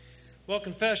Well,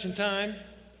 confession time.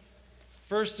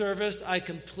 First service, I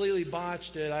completely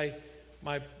botched it.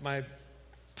 My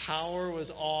power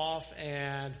was off,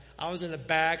 and I was in the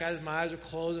back. My eyes were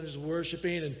closed. I'm just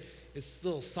worshiping, and it's a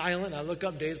little silent. I look up,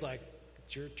 and Dave's like,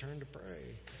 "It's your turn to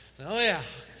pray." So, oh yeah.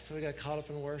 So we got caught up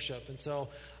in worship, and so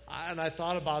I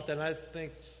thought about that, and I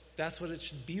think that's what it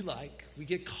should be like. We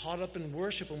get caught up in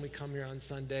worship when we come here on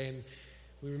Sunday, and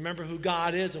we remember who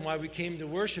God is and why we came to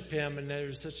worship Him, and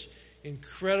there's such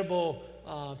incredible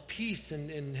peace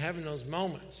in having those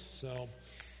moments. So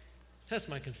that's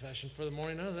my confession for the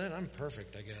morning. Other than that, I'm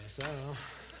perfect, I guess. I don't know.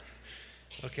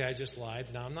 Okay, I just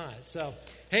lied. No, I'm not. So,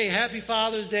 hey, happy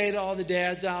Father's Day to all the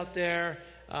dads out there.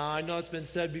 I know it's been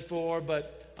said before,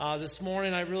 but this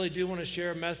morning I really do want to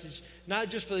share a message, not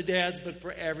just for the dads, but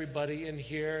for everybody in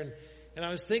here. And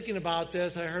I was thinking about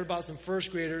this. I heard about some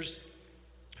first graders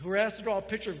who were asked to draw a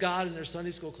picture of God in their Sunday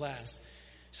school class.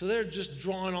 So they're just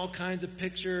drawing all kinds of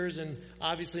pictures and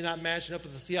obviously not matching up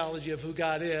with the theology of who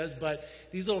God is. But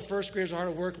these little first graders are hard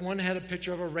at work. One had a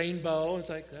picture of a rainbow. It's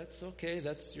like, that's okay.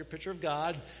 That's your picture of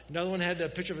God. Another one had a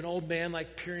picture of an old man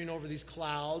like peering over these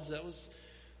clouds. That was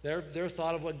their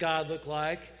thought of what God looked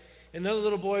like. Another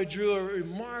little boy drew a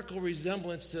remarkable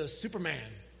resemblance to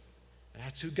Superman.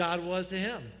 That's who God was to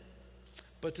him.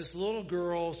 But this little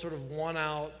girl sort of won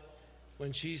out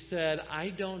when she said,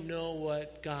 "I don't know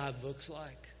what God looks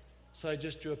like, so I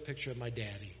just drew a picture of my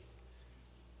daddy."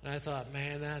 And I thought,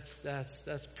 man,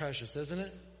 that's precious, isn't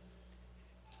it?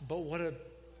 But what a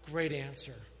great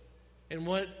answer. And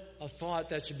what a thought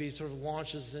that should be sort of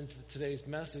launches into today's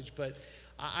message. But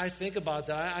I think about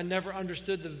that. I never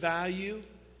understood the value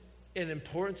and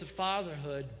importance of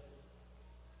fatherhood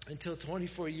until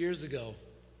 24 years ago.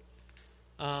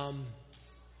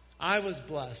 I was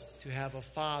blessed to have a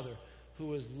father who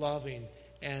was loving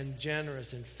and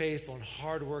generous and faithful and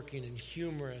hardworking and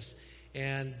humorous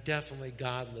and definitely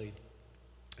godly.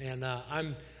 And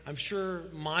I'm sure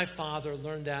my father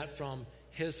learned that from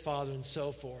his father and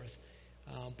so forth.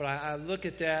 But I look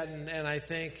at that and I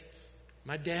think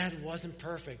my dad wasn't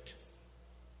perfect,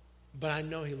 but I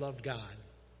know he loved God.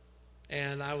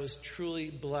 And I was truly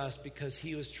blessed because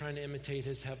he was trying to imitate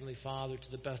his Heavenly Father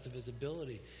to the best of his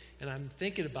ability. And I'm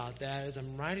thinking about that as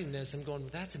I'm writing this. I'm going, well,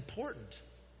 that's important.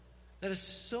 That is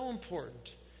so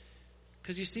important.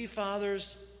 Because you see,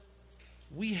 fathers,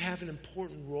 we have an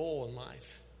important role in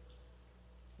life.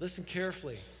 Listen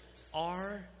carefully.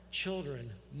 Our children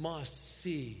must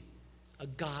see a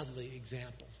godly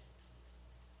example.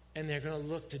 And they're going to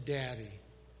look to Daddy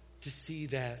to see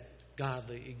that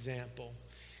godly example.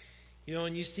 You know,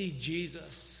 when you see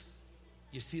Jesus,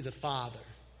 you see the Father.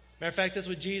 Matter of fact, that's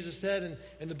what Jesus said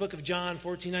in the book of John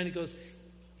 14:9. He goes,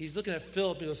 he's looking at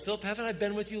Philip. He goes, "Philip, haven't I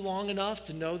been with you long enough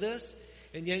to know this?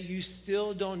 And yet you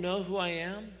still don't know who I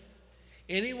am?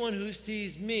 Anyone who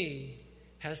sees me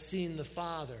has seen the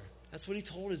Father." That's what he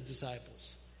told his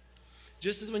disciples.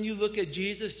 Just as when you look at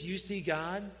Jesus, you see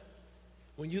God.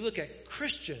 When you look at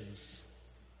Christians,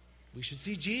 we should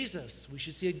see Jesus. We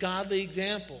should see a godly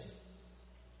example.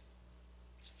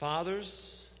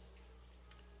 Fathers,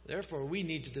 therefore, we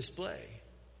need to display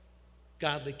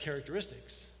godly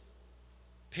characteristics.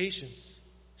 Patience,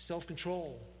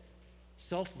 self-control,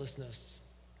 selflessness,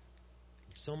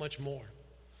 so much more.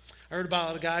 I heard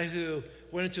about a guy who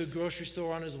went into a grocery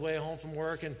store on his way home from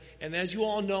work. And as you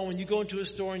all know, when you go into a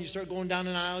store and you start going down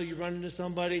an aisle, you run into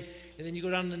somebody. And then you go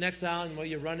down to the next aisle and, well,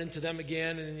 you run into them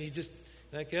again. And then you just,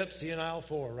 like, yep, see you in aisle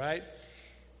 4, right?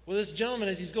 Well, this gentleman,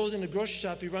 as he goes in the grocery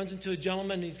shop, he runs into a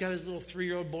gentleman, and he's got his little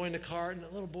 3-year-old boy in the cart, and the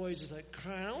little boy is just like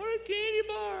crying, "I want a candy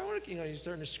bar, I want a," he's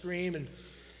starting to scream,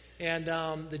 and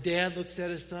the dad looks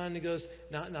at his son, and he goes,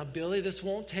 now, Billy, this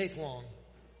won't take long.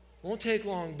 Won't take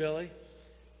long, Billy.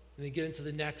 And they get into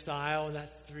the next aisle, and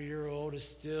that 3-year-old is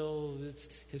still,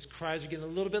 his cries are getting a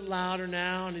little bit louder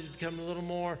now, and he's becoming a little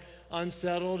more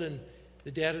unsettled, and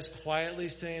the dad is quietly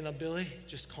saying, "Now, Billy,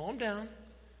 just calm down.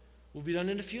 We'll be done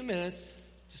in a few minutes.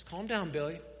 Just calm down,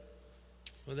 Billy."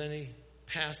 Well, then he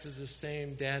passes the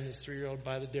same dad and his 3-year-old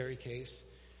by the dairy case.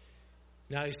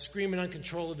 Now he's screaming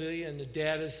uncontrollably, and the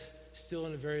dad is still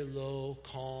in a very low,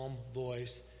 calm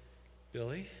voice.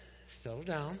 "Billy, settle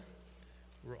down.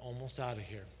 We're almost out of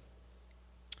here."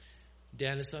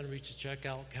 Dad and his son reach the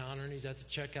checkout counter, and he's at the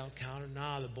checkout counter.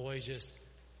 Now the boy's just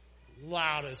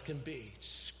loud as can be,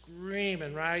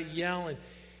 screaming, right, yelling.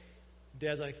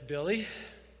 Dad's like, "Billy,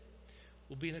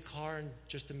 we'll be in a car in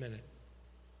just a minute,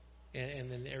 and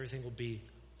then everything will be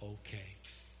okay."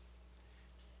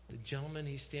 The gentleman,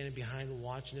 he's standing behind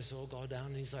watching this all go down,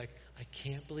 and he's like, "I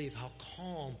can't believe how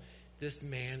calm this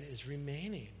man is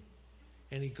remaining."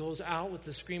 And he goes out with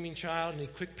the screaming child, and he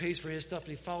quick pays for his stuff,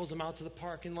 and he follows him out to the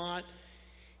parking lot.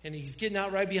 And he's getting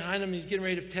out right behind him, and he's getting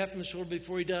ready to tap him on the shoulder.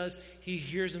 Before he does, he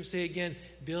hears him say again,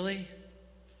 "Billy,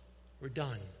 we're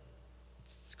done.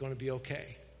 It's going to be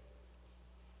okay."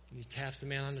 And he taps the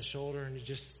man on the shoulder, and he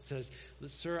just says,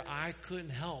 "Sir, I couldn't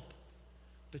help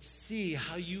but see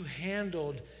how you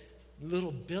handled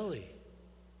little Billy.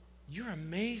 You're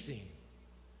amazing."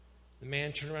 The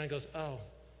man turned around and goes, "Oh,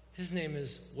 his name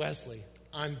is Wesley.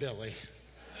 I'm Billy."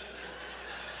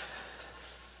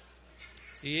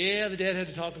 Yeah, the dad had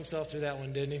to talk himself through that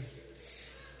one, didn't he?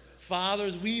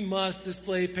 Fathers, we must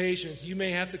display patience. You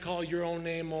may have to call your own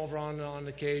name over on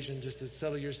occasion just to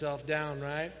settle yourself down,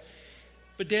 right?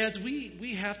 But dads,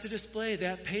 we have to display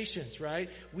that patience,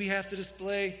 right? We have to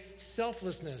display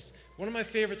selflessness. One of my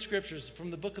favorite scriptures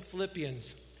from the book of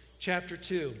Philippians, chapter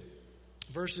 2,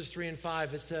 verses 3 and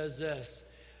 5, it says this: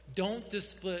 Don't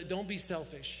be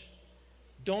selfish.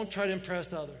 Don't try to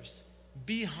impress others.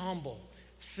 Be humble.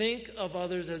 Think of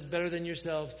others as better than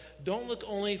yourselves. Don't look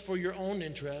only for your own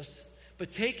interests,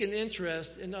 but take an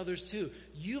interest in others too.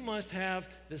 You must have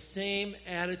the same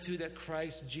attitude that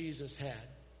Christ Jesus had.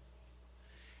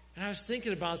 And I was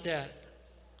thinking about that.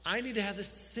 I need to have the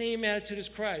same attitude as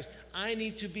Christ. I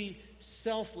need to be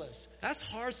selfless. That's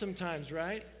hard sometimes,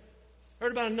 right? I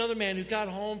heard about another man who got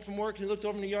home from work and he looked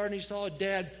over in the yard and he saw a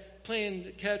dad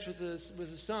playing catch with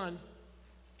his son.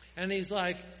 And he's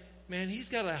like, man, he's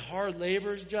got a hard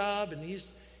labor's job and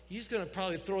he's going to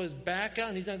probably throw his back out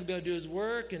and he's not going to be able to do his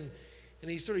work. And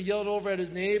he sort of yelled over at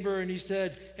his neighbor and he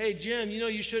said, "Hey, Jim,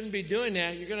 you shouldn't be doing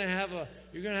that. You're going to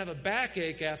have a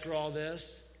backache after all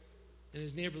this." And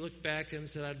his neighbor looked back at him and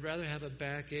said, "I'd rather have a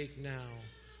backache now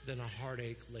than a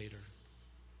heartache later."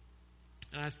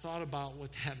 And I thought about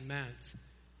what that meant.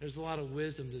 There's a lot of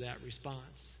wisdom to that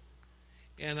response.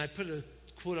 And I put a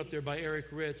quote up there by Eric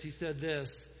Ritz. He said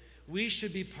this: "We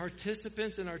should be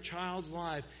participants in our child's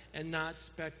life and not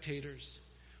spectators.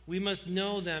 We must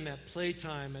know them at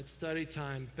playtime, at study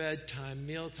time, bedtime,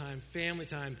 mealtime, family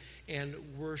time,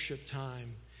 and worship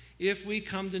time. If we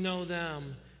come to know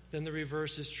them, then the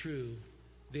reverse is true.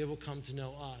 They will come to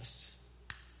know us."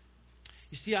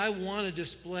 You see, I want to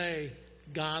display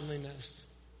godliness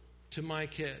to my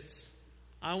kids.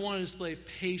 I want to display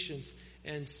patience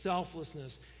and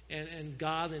selflessness and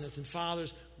godliness. And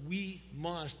fathers, we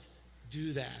must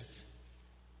do that.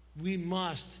 We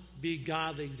must be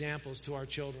godly examples to our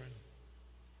children.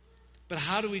 But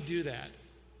how do we do that?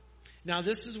 Now,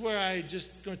 this is where I just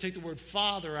going to take the word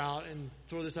father out and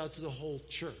throw this out to the whole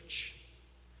church.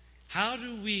 How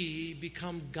do we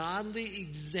become godly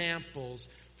examples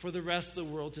for the rest of the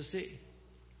world to see?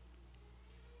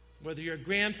 Whether you're a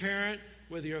grandparent,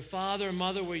 whether you're a father or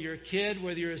mother, whether you're a kid,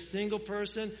 whether you're a single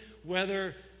person, no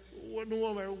matter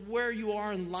where you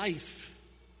are in life,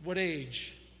 what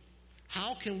age,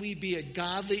 how can we be a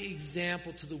godly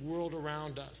example to the world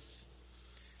around us?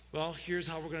 Well, here's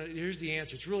the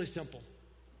answer. It's really simple.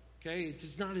 Okay?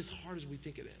 It's not as hard as we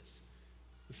think it is.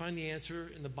 We find the answer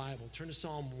in the Bible. Turn to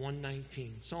Psalm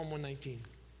 119. Psalm 119.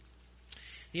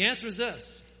 The answer is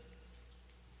this: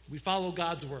 we follow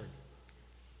God's word.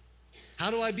 How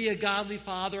do I be a godly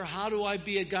father? How do I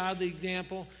be a godly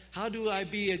example? How do I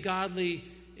be a godly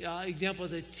example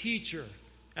as a teacher,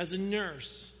 as a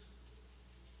nurse,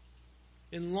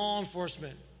 in law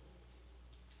enforcement,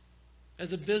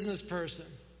 as a business person,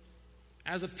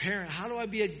 as a parent? How do I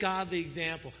be a godly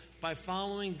example? By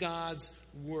following God's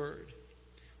word.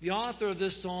 The author of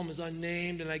this psalm is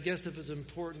unnamed, and I guess if it's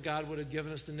important, God would have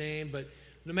given us the name, but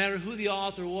no matter who the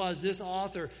author was, this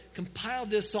author compiled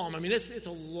this psalm. I mean, it's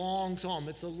a long psalm.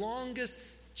 It's the longest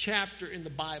chapter in the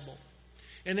Bible.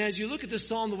 And as you look at this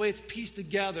psalm, the way it's pieced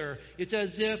together, it's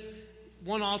as if,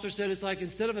 one author said, it's like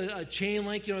instead of a chain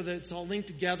link, that's all linked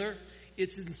together,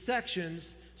 it's in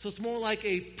sections, so it's more like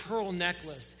a pearl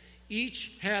necklace.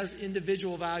 Each has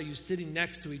individual values sitting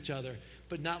next to each other,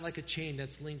 but not like a chain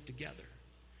that's linked together.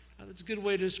 Now, that's a good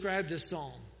way to describe this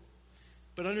psalm.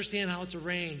 But understand how it's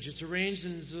arranged. It's arranged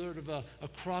in sort of a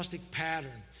acrostic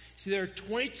pattern. See, there are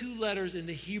 22 letters in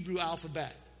the Hebrew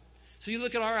alphabet. So you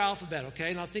look at our alphabet,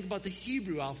 okay? Now think about the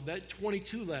Hebrew alphabet,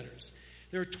 22 letters.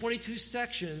 There are 22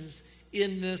 sections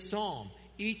in this psalm.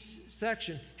 Each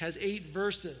section has 8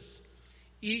 verses.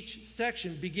 Each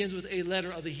section begins with a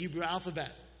letter of the Hebrew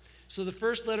alphabet. So the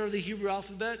first letter of the Hebrew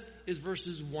alphabet is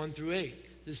verses 1 through 8.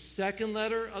 The second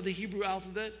letter of the Hebrew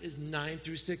alphabet is 9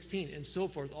 through 16, and so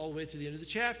forth, all the way to the end of the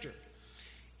chapter.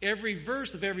 Every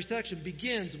verse of every section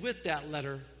begins with that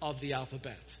letter of the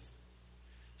alphabet.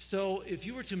 So if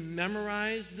you were to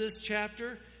memorize this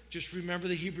chapter, just remember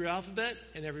the Hebrew alphabet,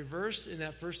 and every verse in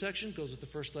that first section goes with the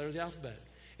first letter of the alphabet.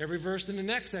 Every verse in the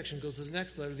next section goes to the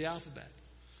next letter of the alphabet.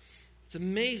 It's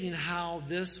amazing how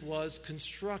this was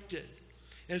constructed.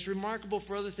 And it's remarkable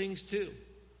for other things too.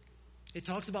 It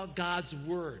talks about God's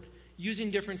word, using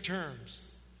different terms.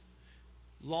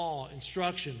 Law,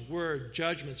 instruction, word,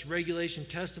 judgments, regulation,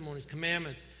 testimonies,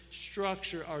 commandments,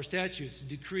 structure, or statutes,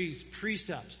 decrees,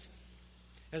 precepts.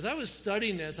 As I was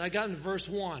studying this, I got into verse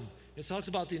 1. It talks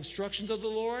about the instructions of the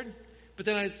Lord. But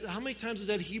then how many times is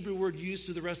that Hebrew word used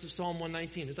through the rest of Psalm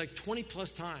 119? It's like 20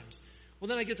 plus times. Well,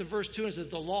 then I get to verse 2 and it says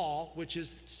the law, which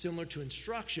is similar to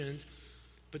instructions.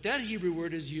 But that Hebrew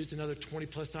word is used another 20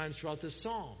 plus times throughout this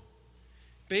psalm.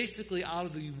 Basically, out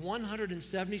of the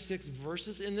 176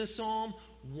 verses in this psalm,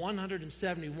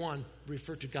 171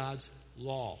 refer to God's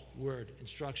law, word,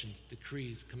 instructions,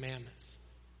 decrees, commandments.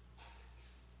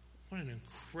 What an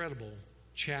incredible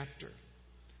chapter.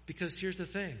 Because here's the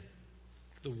thing.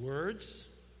 The words,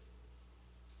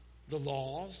 the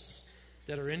laws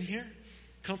that are in here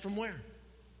come from where?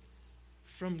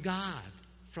 From God,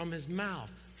 from His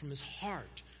mouth, from His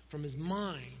heart, from His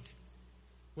mind.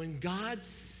 When God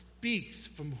speaks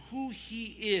from who He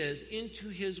is into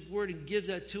His Word and gives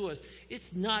that to us,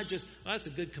 it's not just, oh, that's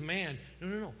a good command.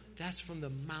 No. That's from the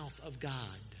mouth of God.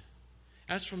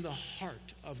 That's from the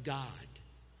heart of God.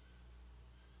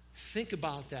 Think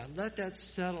about that. Let that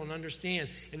settle and understand.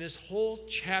 And this whole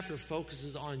chapter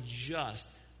focuses on just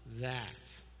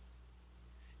that.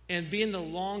 And being the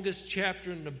longest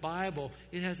chapter in the Bible,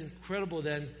 it has incredible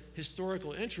then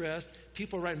historical interest.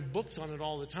 People are writing books on it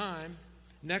all the time.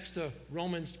 Next to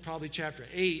Romans, probably chapter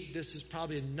 8, this is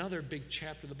probably another big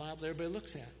chapter of the Bible that everybody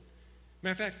looks at.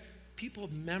 Matter of fact, people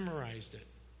have memorized it.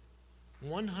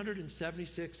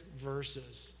 176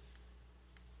 verses.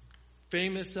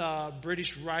 Famous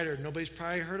British writer, nobody's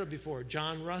probably heard of before,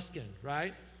 John Ruskin,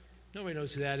 right? Nobody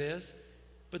knows who that is.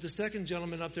 But the second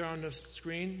gentleman up there on the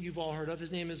screen, you've all heard of,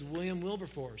 his name is William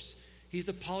Wilberforce. He's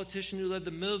the politician who led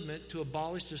the movement to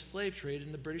abolish the slave trade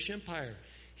in the British Empire.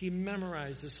 He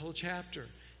memorized this whole chapter.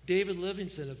 David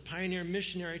Livingstone, a pioneer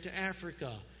missionary to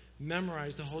Africa,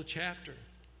 memorized the whole chapter.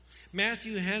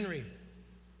 Matthew Henry,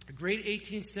 a great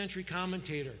 18th century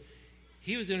commentator,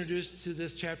 he was introduced to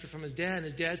this chapter from his dad, and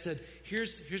his dad said,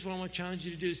 here's what I want to challenge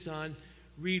you to do, son.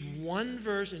 Read one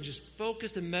verse and just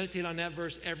focus and meditate on that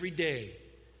verse every day.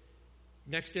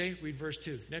 Next day, read verse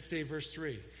 2. Next day, verse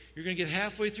 3. You're going to get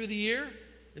halfway through the year,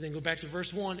 and then go back to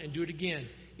verse 1 and do it again.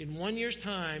 In 1 year's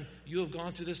time, you have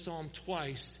gone through this psalm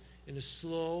twice in a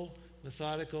slow,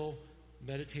 methodical,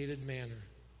 meditated manner.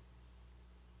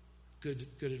 Good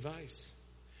advice.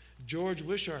 George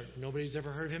Wishart, nobody's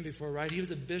ever heard of him before, right? He was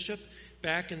a bishop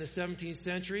back in the 17th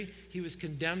century. He was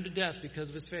condemned to death because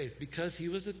of his faith. Because he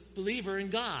was a believer in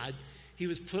God, he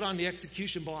was put on the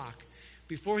execution block.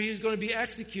 Before he was going to be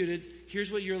executed,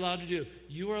 here's what you're allowed to do.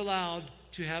 You are allowed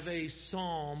to have a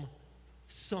psalm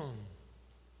sung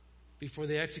before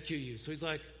they execute you. So he's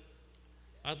like,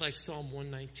 I'd like Psalm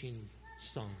 119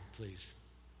 sung, please.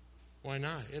 Why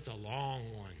not? It's a long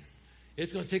one.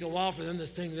 It's going to take a while for them to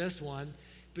sing this one.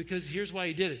 Because here's why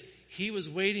he did it. He was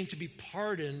waiting to be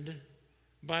pardoned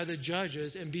by the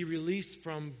judges and be released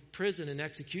from prison and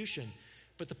execution.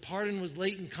 But the pardon was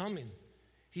late in coming.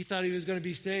 He thought he was going to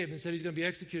be saved. Instead, he's going to be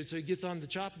executed. So he gets on the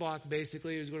chop block,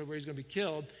 basically, where he's going to be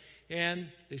killed. And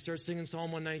they start singing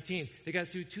Psalm 119. They got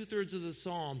through 2/3 of the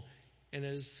psalm, and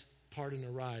his pardon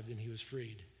arrived, and he was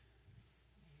freed.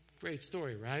 Great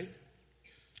story, right?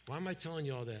 Why am I telling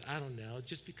you all that? I don't know.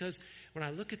 Just because when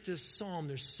I look at this psalm,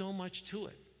 there's so much to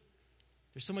it.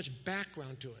 There's so much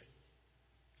background to it.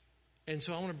 And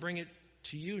so I want to bring it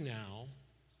to you now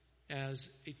as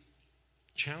a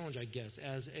challenge, I guess,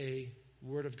 as a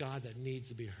word of God that needs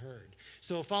to be heard.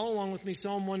 So follow along with me,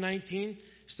 Psalm 119,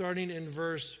 starting in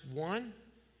verse 1.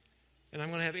 And I'm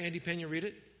going to have Andy Pena read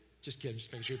it. Just kidding.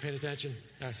 Just make sure you're paying attention.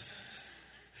 All right.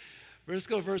 Let's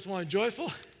go verse 1.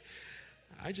 Joyful.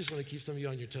 I just want to keep some of you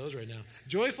on your toes right now.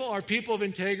 Joyful are people of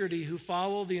integrity who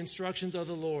follow the instructions of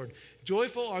the Lord.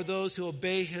 Joyful are those who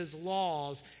obey His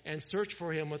laws and search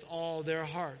for Him with all their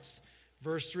hearts.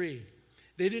 Verse 3.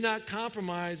 They do not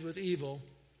compromise with evil,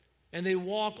 and they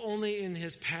walk only in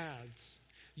His paths.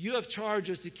 You have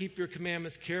charged us to keep your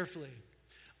commandments carefully.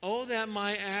 Oh, that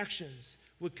my actions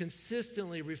would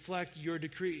consistently reflect your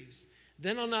decrees.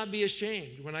 Then I'll not be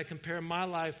ashamed when I compare my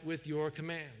life with your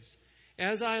commands.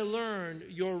 As I learn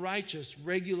your righteous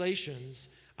regulations,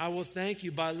 I will thank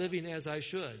you by living as I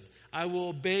should. I will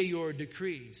obey your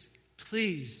decrees.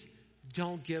 Please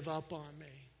don't give up on me.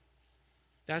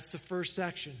 That's the first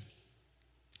section.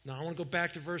 Now, I want to go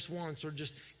back to verse 1, so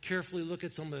just carefully look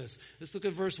at some of this. Let's look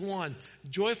at verse 1.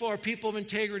 Joyful are people of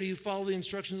integrity who follow the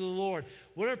instructions of the Lord.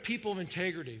 What are people of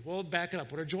integrity? Well, back it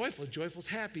up. What are joyful? Joyful is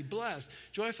happy, blessed.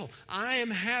 Joyful. I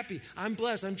am happy. I'm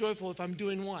blessed. I'm joyful if I'm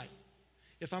doing what?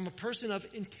 If I'm a person of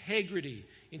integrity.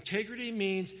 Integrity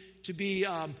means to be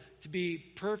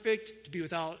perfect, to be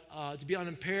without, to be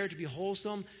unimpaired, to be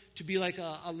wholesome, to be like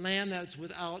a lamb that's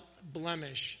without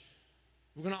blemish.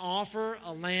 We're going to offer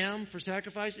a lamb for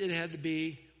sacrifice. It had to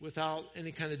be without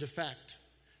any kind of defect.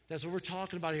 That's what we're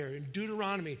talking about here. In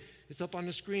Deuteronomy, it's up on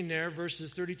the screen there,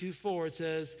 verses 32-4, it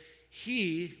says,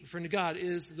 He, referring to God,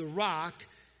 is the rock.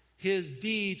 His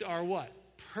deeds are what?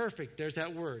 Perfect. There's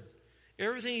that word.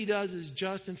 Everything He does is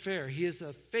just and fair. He is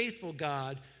a faithful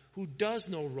God who does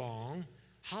no wrong.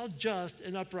 How just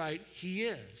and upright He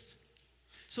is.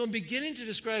 So in beginning to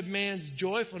describe man's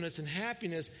joyfulness and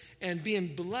happiness and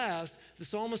being blessed, the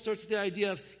psalmist starts with the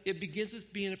idea of it begins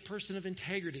with being a person of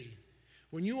integrity.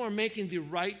 When you are making the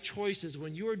right choices,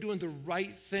 when you are doing the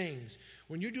right things,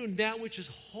 when you're doing that which is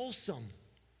wholesome,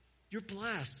 you're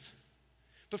blessed.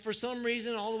 But for some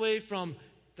reason, all the way from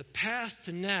the past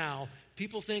to now,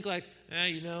 people think like,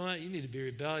 you know what, you need to be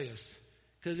rebellious.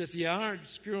 Because if you aren't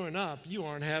screwing up, you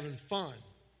aren't having fun.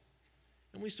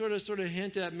 And we sort of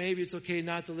hint at maybe it's okay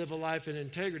not to live a life in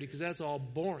integrity because that's all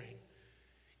boring.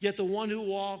 Yet the one who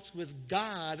walks with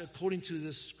God, according to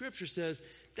the Scripture, says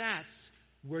that's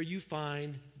where you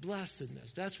find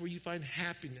blessedness. That's where you find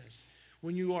happiness,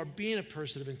 when you are being a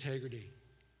person of integrity.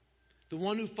 The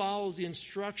one who follows the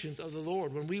instructions of the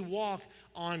Lord. When we walk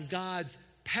on God's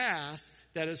path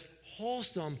that is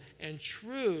wholesome and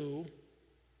true,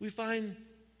 we find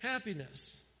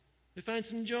happiness. We find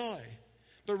some joy.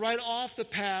 But right off the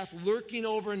path, lurking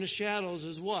over in the shadows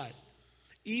is what?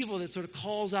 Evil that sort of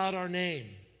calls out our name.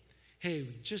 Hey,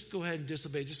 just go ahead and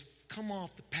disobey. Just come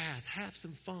off the path. Have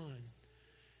some fun.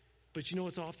 But you know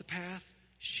what's off the path?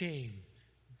 Shame,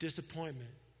 disappointment,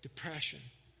 depression.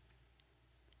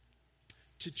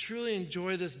 To truly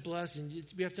enjoy this blessing,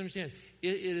 we have to understand,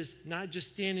 it is not just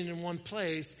standing in one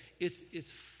place.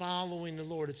 It's following the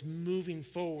Lord. It's moving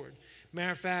forward.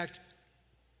 Matter of fact,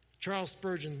 Charles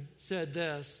Spurgeon said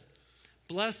this,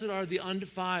 Blessed are the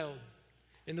undefiled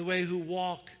in the way who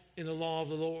walk in the law of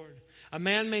the Lord. A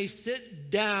man may sit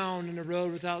down in the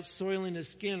road without soiling his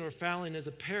skin or fouling his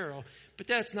apparel, but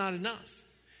that's not enough.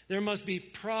 There must be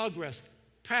progress,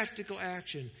 practical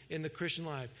action in the Christian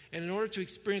life. And in order to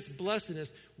experience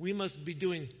blessedness, we must be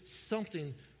doing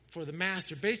something for the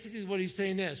Master. Basically what he's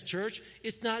saying is, church,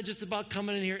 it's not just about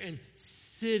coming in here and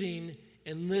sitting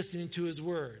and listening to His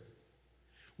Word.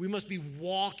 We must be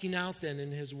walking out then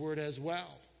in His Word as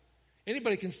well.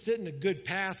 Anybody can sit in a good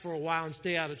path for a while and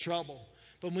stay out of trouble.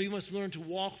 But we must learn to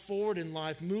walk forward in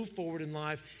life, move forward in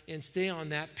life, and stay on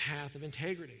that path of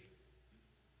integrity.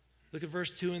 Look at verse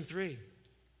 2 and 3.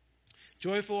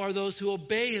 Joyful are those who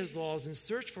obey His laws and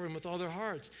search for Him with all their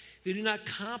hearts. They do not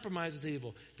compromise with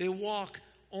evil. They walk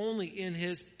only in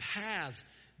His paths.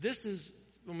 This is,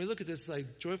 when we look at this,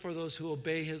 like, joyful are those who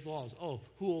obey His laws. Oh,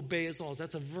 who obey His laws.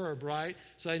 That's a verb, right?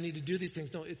 So I need to do these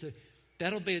things. No,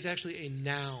 that obey is actually a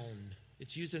noun.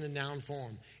 It's used in a noun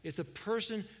form. It's a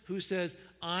person who says,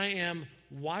 I am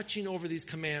watching over these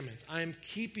commandments. I am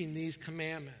keeping these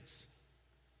commandments.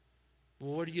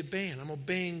 Well, what are you obeying? I'm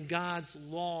obeying God's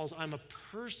laws. I'm a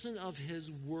person of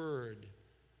His Word.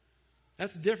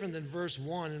 That's different than verse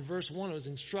 1. In verse 1, it was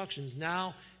instructions.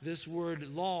 Now, this word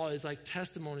law is like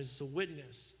testimonies. It's a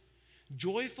witness.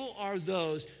 Joyful are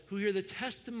those who hear the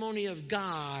testimony of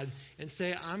God and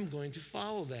say, I'm going to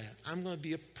follow that. I'm going to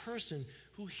be a person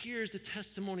who hears the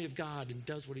testimony of God and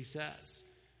does what He says.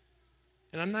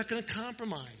 And I'm not going to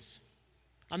compromise.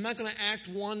 I'm not going to act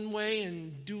one way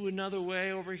and do another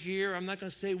way over here. I'm not going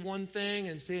to say one thing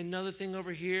and say another thing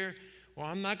over here. Or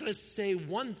I'm not going to say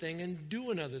one thing and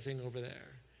do another thing over there.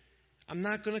 I'm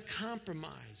not going to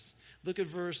compromise. Look at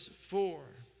verse 4.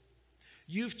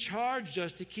 You've charged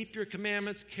us to keep your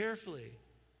commandments carefully.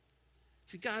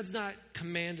 See, God's not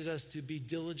commanded us to be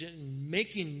diligent in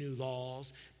making new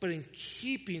laws, but in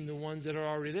keeping the ones that are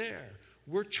already there.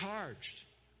 We're charged.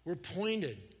 We're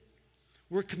appointed.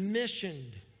 We're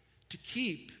commissioned to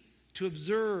keep, to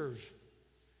observe.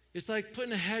 It's like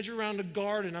putting a hedge around a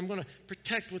garden. I'm going to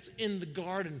protect what's in the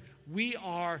garden. We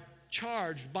are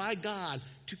charged by God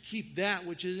to keep that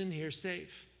which is in here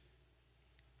safe.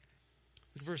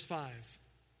 Look at verse 5.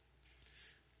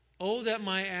 Oh, that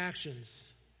my actions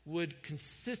would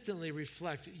consistently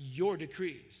reflect your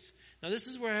decrees. Now, this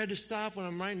is where I had to stop when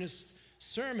I'm writing this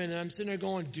sermon, and I'm sitting there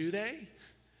going, do they?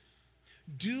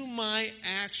 Do my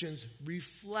actions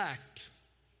reflect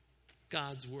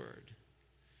God's Word?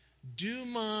 Do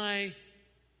my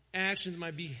actions,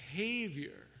 my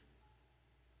behavior,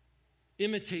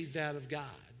 imitate that of God?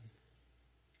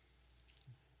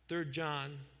 3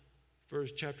 John,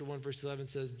 chapter 1, verse 11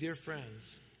 says, Dear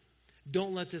friends,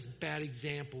 don't let this bad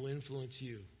example influence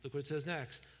you. Look what it says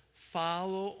next.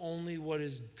 Follow only what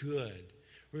is good.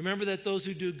 Remember that those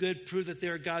who do good prove that they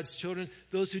are God's children.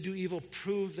 Those who do evil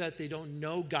prove that they don't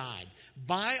know God.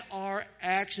 By our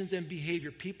actions and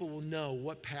behavior, people will know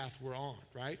what path we're on,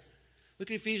 right?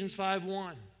 Look at Ephesians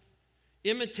 5:1.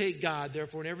 Imitate God,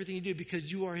 therefore, in everything you do,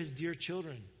 because you are his dear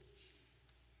children.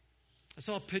 I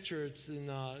saw a picture.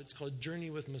 It's called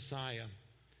Journey with Messiah.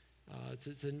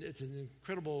 It's an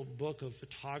incredible book of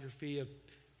photography, of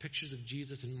pictures of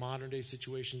Jesus in modern-day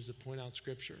situations that point out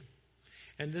Scripture.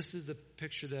 And this is the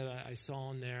picture that I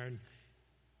saw in there.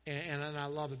 And I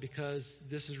love it because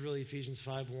this is really Ephesians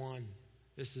 5:1.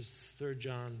 This is 3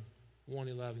 John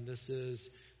 1:11. This is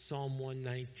Psalm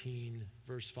 119,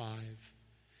 verse 5.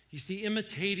 You see,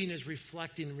 imitating is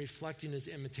reflecting, and reflecting is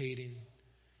imitating.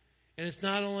 And it's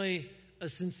not only a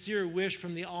sincere wish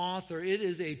from the author, it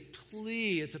is a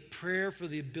plea, it's a prayer for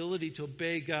the ability to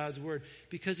obey God's word.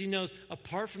 Because he knows,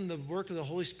 apart from the work of the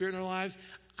Holy Spirit in our lives,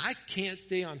 I can't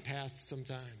stay on path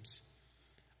sometimes.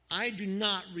 I do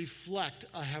not reflect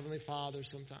a Heavenly Father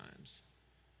sometimes.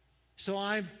 So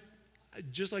I,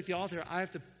 just like the author, I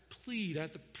have to plead, I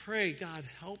have to pray, God,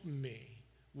 help me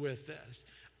with this.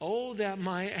 Oh, that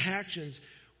my actions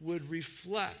would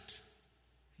reflect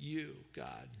you,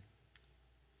 God.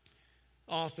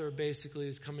 Author basically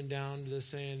is coming down to this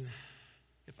saying,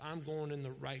 if I'm going in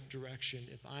the right direction,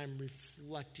 if I'm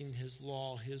reflecting his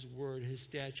law, his word, his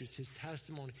statutes, his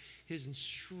testimony, his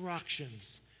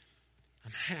instructions,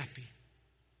 I'm happy.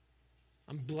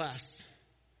 I'm blessed.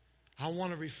 I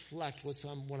want to reflect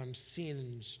what I'm seeing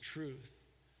in his truth.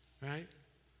 Right?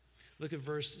 Look at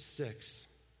verse 6.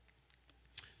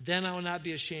 Then I will not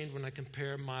be ashamed when I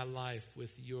compare my life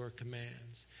with your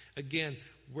commands. Again,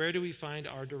 where do we find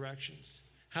our directions?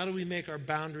 How do we make our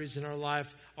boundaries in our life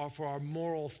for our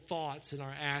moral thoughts and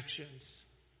our actions?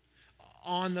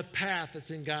 On the path that's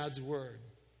in God's word.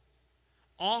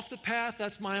 Off the path,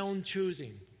 that's my own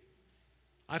choosing.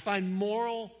 I find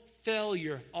moral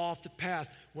failure off the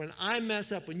path. When I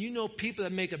mess up, when you know people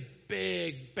that make a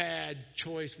big, bad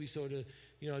choice, we sort of,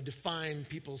 define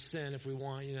people's sin if we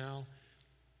want,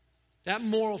 That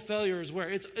moral failure is where?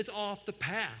 It's off the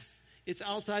path. It's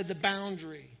outside the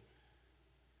boundary.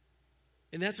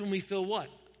 And that's when we feel what?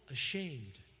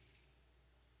 Ashamed.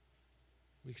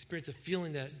 We experience a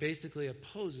feeling that basically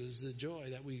opposes the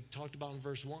joy that we talked about in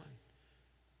verse 1.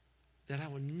 That I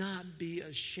will not be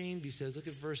ashamed, he says. Look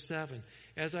at verse 7.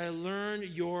 As I learn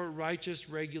your righteous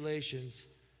regulations,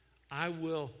 I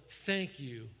will thank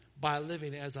you by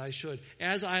living as I should.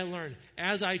 As I learn,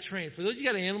 as I train. For those of you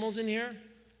got animals in here,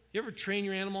 you ever train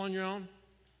your animal on your own?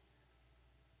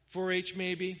 4-H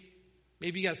maybe.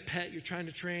 Maybe you got a pet you're trying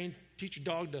to train. Teach your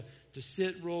dog to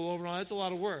sit, roll over, and all. That's a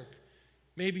lot of work.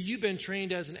 Maybe you've been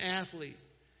trained as an athlete.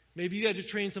 Maybe you had to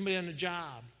train somebody on a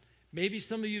job. Maybe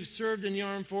some of you have served in the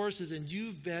armed forces and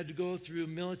you've had to go through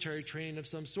military training of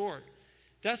some sort.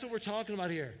 That's what we're talking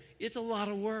about here. It's a lot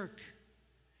of work.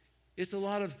 It's a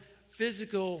lot of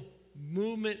physical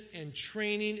movement and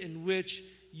training in which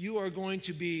you are going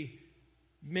to be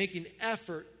making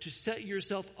effort to set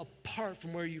yourself apart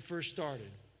from where you first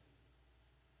started.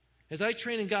 As I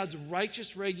train in God's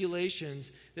righteous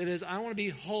regulations, that is, I want to be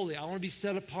holy. I want to be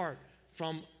set apart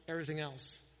from everything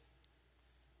else.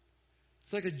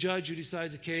 It's like a judge who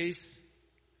decides a case.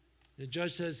 The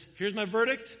judge says, here's my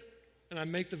verdict. And I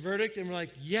make the verdict, and we're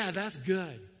like, yeah, that's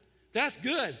good. That's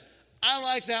good. I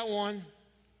like that one.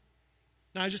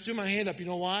 Now, I just threw my hand up. You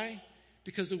know why?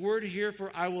 Because the word here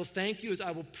for I will thank you is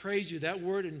I will praise you. That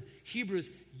word in Hebrew is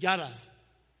yada.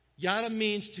 Yada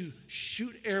means to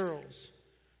shoot arrows,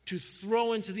 to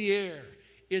throw into the air.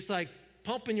 It's like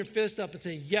pumping your fist up and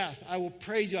saying, yes, I will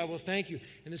praise you, I will thank you.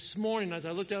 And this morning, as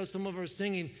I looked out at some of our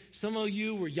singing, some of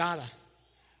you were yada.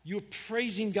 You were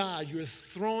praising God. You were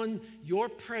throwing your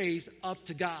praise up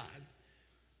to God.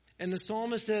 And the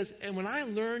psalmist says, and when I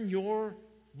learn your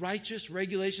righteous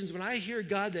regulations, when I hear,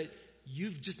 God, that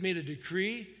you've just made a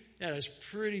decree that is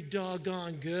pretty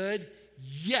doggone good,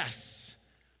 yes,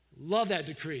 love that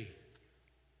decree.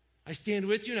 I stand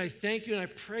with you and I thank you and I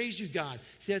praise you, God.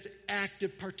 See, that's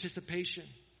active participation.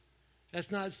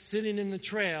 That's not sitting in the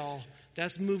trail.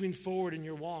 That's moving forward in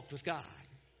your walk with God.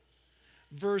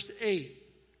 Verse 8,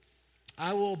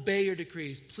 I will obey your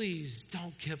decrees. Please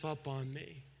don't give up on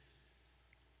me.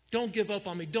 Don't give up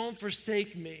on me. Don't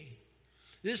forsake me.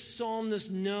 This psalmist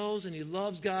knows and he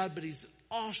loves God, but he's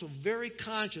also very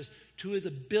conscious to his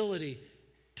ability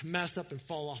to mess up and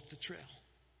fall off the trail.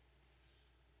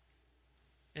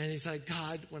 And he's like,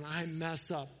 God, when I mess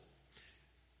up,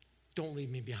 don't leave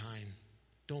me behind.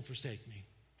 Don't forsake me.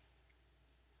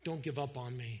 Don't give up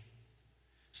on me.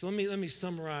 So let me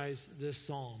summarize this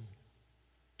psalm.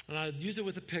 And I'll use it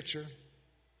with a picture,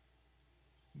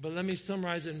 but let me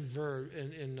summarize it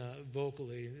in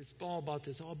vocally. It's all about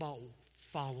this, all about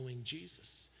following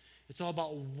Jesus. It's all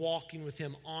about walking with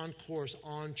him on course,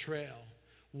 on trail,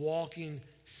 walking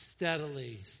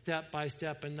steadily, step by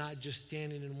step, and not just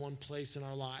standing in one place in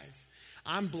our life.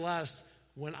 I'm blessed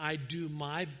when I do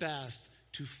my best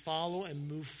to follow and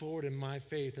move forward in my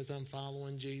faith as I'm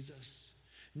following Jesus.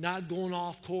 Not going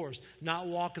off course, not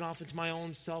walking off into my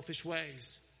own selfish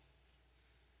ways.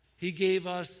 He gave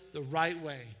us the right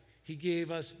way. He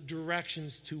gave us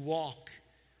directions to walk.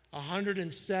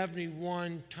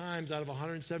 171 times out of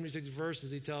 176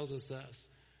 verses, he tells us this.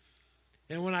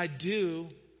 And when I do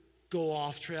go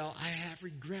off trail, I have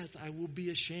regrets. I will be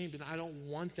ashamed, and I don't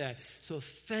want that. So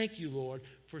thank you, Lord,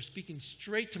 for speaking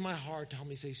straight to my heart to help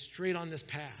me stay straight on this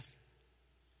path.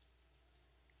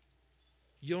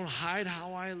 You don't hide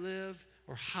how I live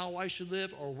or how I should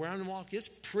live or where I'm going to walk. It's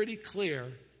pretty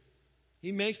clear.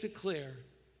 He makes it clear.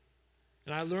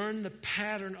 And I learn the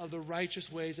pattern of the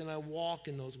righteous ways, and I walk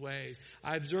in those ways.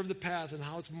 I observe the path and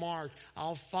how it's marked.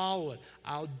 I'll follow it.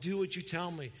 I'll do what you tell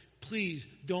me. Please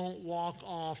don't walk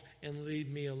off and leave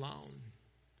me alone.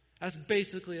 That's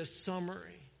basically a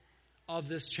summary of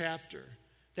this chapter.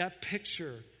 That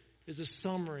picture is a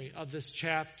summary of this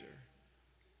chapter.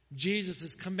 Jesus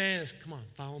is commanding us, come on,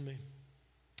 follow me.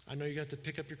 I know you're going to have to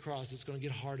pick up your cross. It's going to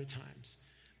get hard at times.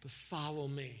 But follow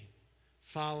me.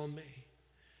 Follow me.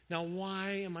 Now,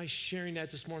 why am I sharing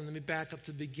that this morning? Let me back up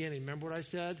to the beginning. Remember what I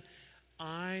said?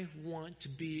 I want to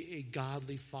be a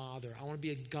godly father. I want to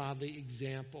be a godly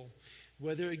example.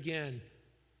 Whether, again,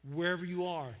 wherever you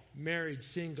are, married,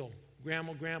 single,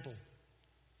 grandma, grandpa,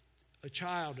 a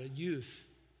child, a youth,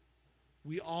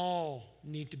 we all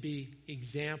need to be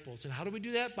examples. And how do we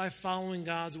do that? By following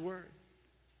God's word.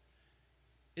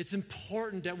 It's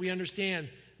important that we understand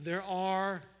there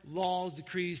are laws,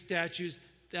 decrees, statutes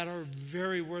that are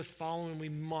very worth following. We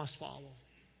must follow.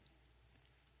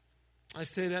 I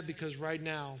say that because right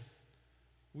now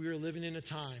we are living in a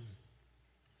time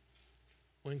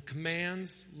when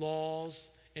commands, laws,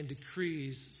 and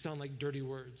decrees sound like dirty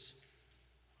words.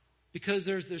 Because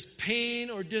there's pain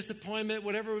or disappointment,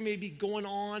 whatever may be going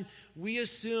on, we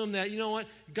assume that, you know what,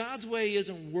 God's way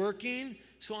isn't working,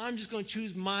 so I'm just going to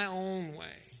choose my own way.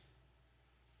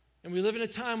 And we live in a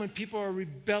time when people are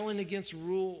rebelling against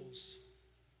rules.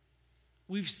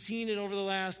 We've seen it over the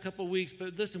last couple of weeks,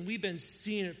 but listen, we've been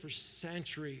seeing it for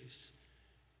centuries.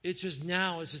 It's just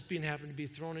now, it's just being happened to be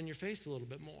thrown in your face a little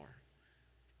bit more.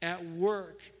 At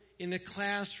work, in the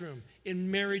classroom,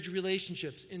 in marriage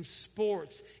relationships, in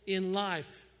sports, in life.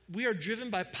 We are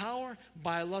driven by power,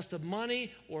 by lust of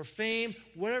money or fame,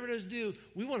 whatever it is to do.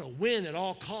 We want to win at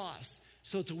all costs.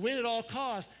 So to win at all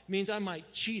costs means I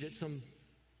might cheat at some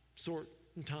sort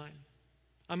in time.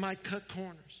 I might cut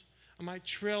corners. I might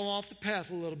trail off the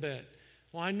path a little bit.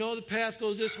 Well, I know the path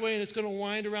goes this way and it's going to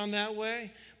wind around that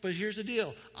way, but here's the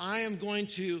deal. I am going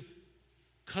to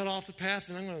cut off the path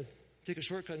and I'm going to take a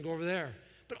shortcut and go over there.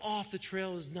 But off the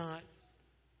trail is not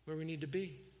where we need to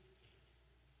be.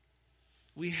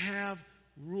 We have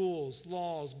rules,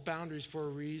 laws, boundaries for a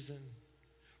reason.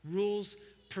 Rules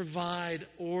provide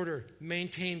order,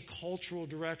 maintain cultural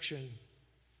direction,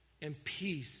 and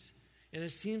peace. And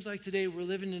it seems like today we're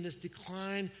living in this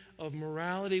decline of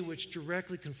morality which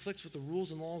directly conflicts with the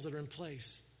rules and laws that are in place.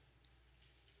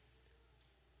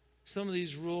 Some of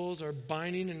these rules are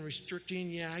binding and restricting.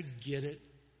 Yeah, I get it.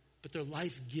 But they're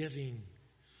life-giving.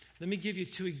 Let me give you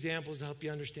 2 examples to help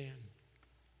you understand.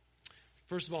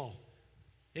 First of all,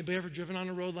 anybody ever driven on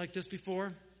a road like this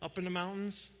before? Up in the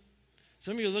mountains?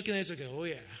 Some of you are looking at it and go, oh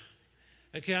yeah.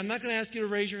 Okay, I'm not going to ask you to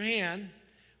raise your hand,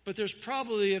 but there's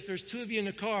probably, if there's 2 of you in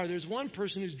the car, there's one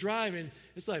person who's driving,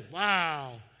 it's like,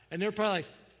 wow. And they're probably like,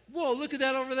 whoa, look at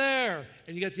that over there.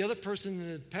 And you got the other person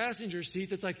in the passenger seat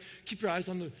that's like, keep your eyes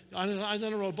on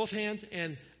the road, both hands,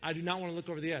 and I do not want to look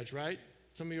over the edge, right?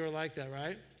 Some of you are like that,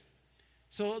 right?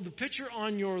 So the picture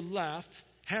on your left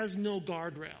has no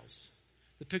guardrails.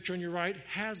 The picture on your right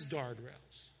has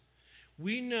guardrails.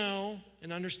 We know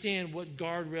and understand what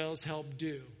guardrails help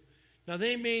do. Now,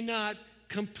 they may not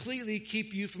completely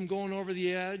keep you from going over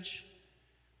the edge,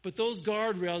 but those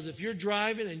guardrails, if you're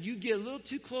driving and you get a little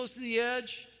too close to the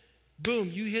edge,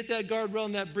 boom, you hit that guardrail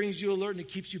and that brings you alert and it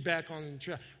keeps you back on the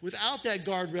track. Without that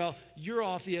guardrail, you're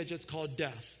off the edge. That's called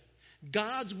death.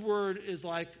 God's word is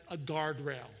like a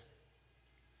guardrail.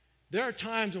 There are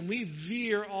times when we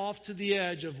veer off to the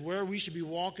edge of where we should be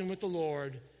walking with the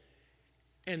Lord,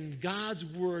 and God's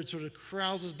word sort of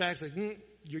corrals us back. It's like,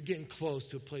 you're getting close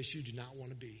to a place you do not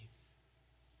want to be.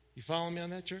 You following me on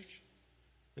that, church?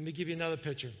 Let me give you another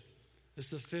picture. This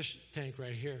is a fish tank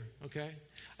right here, okay?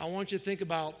 I want you to think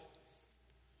about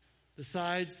the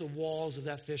sides, the walls of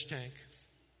that fish tank,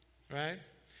 right?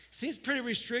 Seems pretty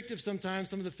restrictive sometimes,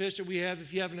 some of the fish that we have.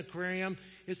 If you have an aquarium,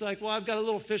 it's like, well, I've got a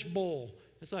little fish bowl.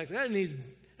 It's like,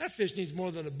 that fish needs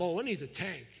more than a bowl. It needs a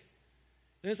tank.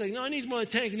 And it's like, no, it needs more than a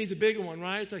tank. It needs a bigger one,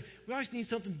 right? It's like, we always need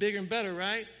something bigger and better,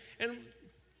 right? And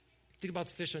think about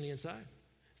the fish on the inside.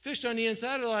 Fish on the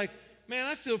inside are like, man,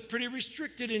 I feel pretty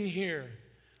restricted in here.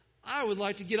 I would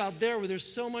like to get out there where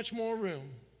there's so much more room.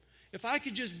 If I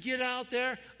could just get out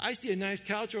there, I see a nice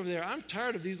couch over there. I'm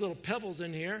tired of these little pebbles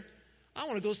in here. I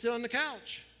want to go sit on the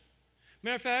couch.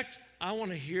 Matter of fact, I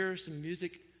want to hear some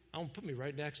music. I want to put me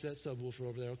right next to that subwoofer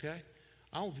over there, okay?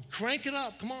 I'll crank it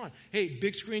up. Come on. Hey,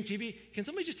 big screen TV. Can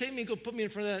somebody just take me and go put me in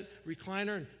front of that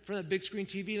recliner, in front of that big screen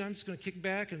TV, and I'm just going to kick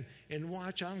back and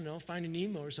watch, I don't know, Finding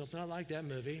Nemo or something. I like that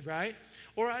movie, right?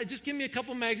 Or just give me a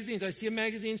couple magazines. I see a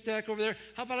magazine stack over there.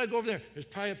 How about I go over there? There's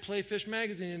probably a Playfish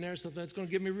magazine in there, something that's going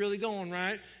to get me really going,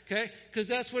 right? Okay? Because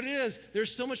that's what it is.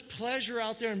 There's so much pleasure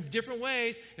out there in different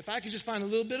ways. If I could just find a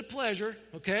little bit of pleasure,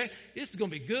 okay, this is going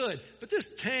to be good. But this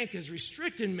tank is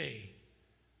restricting me.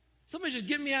 Somebody just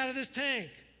get me out of this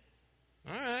tank.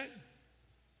 All right.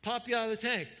 Pop you out of the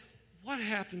tank. What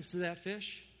happens to that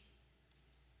fish?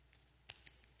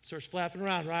 Starts flapping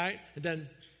around, right? And then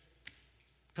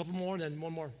a couple more, and then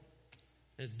one more. And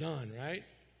it's done, right?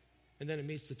 And then it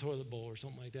meets the toilet bowl or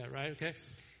something like that, right? Okay?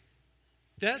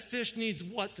 That fish needs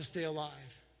what to stay alive?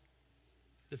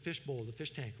 The fish bowl, the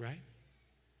fish tank, right?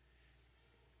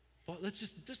 But let's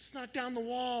just knock down the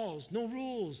walls. No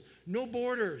rules, no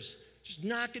borders. Just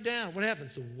knock it down. What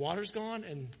happens? The water's gone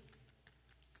and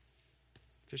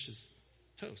fish is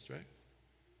toast, right?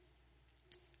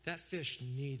 That fish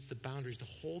needs the boundaries to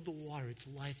hold the water. It's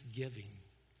life-giving.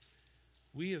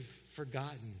 We have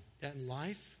forgotten that in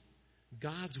life,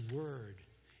 God's word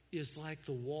is like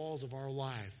the walls of our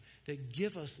life that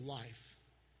give us life,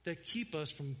 that keep us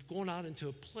from going out into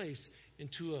a place,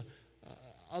 into a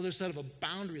other side of a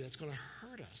boundary that's going to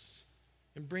hurt us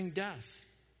and bring death.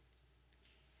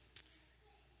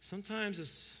 Sometimes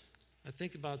as I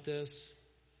think about this,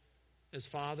 as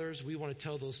fathers, we want to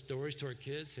tell those stories to our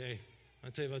kids. Hey,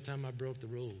 I'll tell you about the time I broke the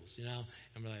rules,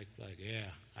 And we're like, yeah,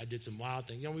 I did some wild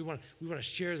things. We want to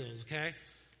share those, okay?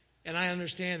 And I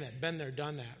understand that. Been there,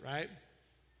 done that, right?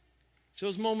 So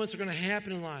those moments are going to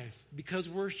happen in life because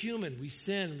we're human. We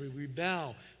sin, we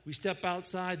rebel, we step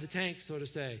outside the tank, so to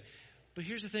say. But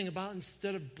here's the thing about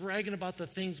instead of bragging about the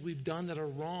things we've done that are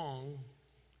wrong,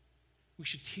 we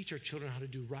should teach our children how to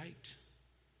do right.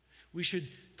 We should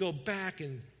go back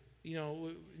and,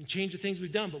 and change the things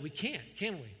we've done, but we can't,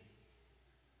 can we?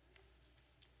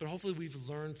 But hopefully we've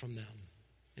learned from them.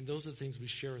 And those are the things we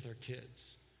share with our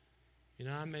kids.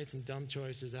 I made some dumb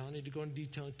choices. I don't need to go into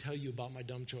detail and tell you about my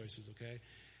dumb choices, okay?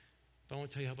 But I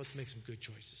want to tell you how about to make some good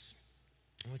choices.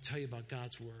 I want to tell you about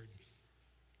God's word.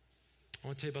 I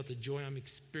want to tell you about the joy I'm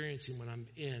experiencing when I'm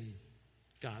in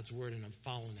God's word and I'm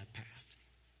following that path.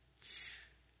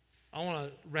 I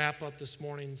want to wrap up this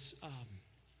morning's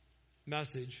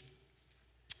message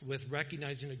with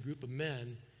recognizing a group of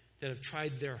men that have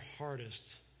tried their hardest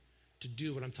to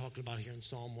do what I'm talking about here in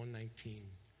Psalm 119.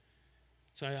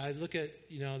 So I look at,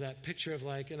 that picture of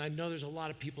and I know there's a lot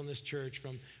of people in this church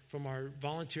from our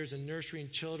volunteers in nursery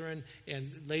and children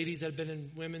and ladies that have been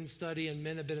in women's study and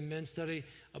men that have been in men's study.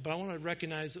 But I want to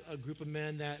recognize a group of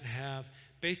men that have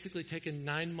basically taken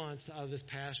 9 months out of this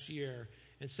past year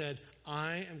and said,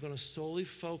 I am going to solely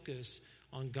focus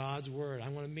on God's word.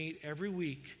 I'm going to meet every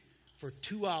week for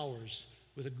 2 hours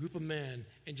with a group of men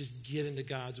and just get into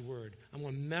God's word. I'm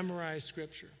going to memorize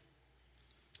scripture.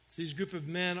 These group of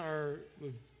men have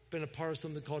been a part of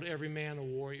something called Every Man a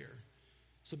Warrior.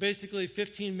 So basically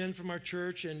 15 men from our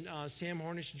church and Sam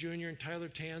Hornish Jr. and Tyler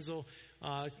Tanzel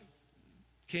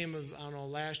came,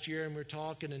 last year, and we were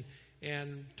talking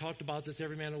and talked about this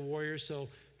Every Man a Warrior. So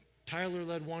Tyler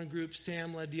led one group,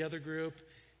 Sam led the other group,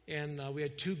 and we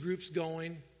had 2 groups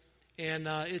going. And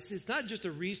it's not just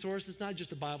a resource. It's not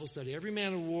just a Bible study. Every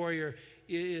Man a Warrior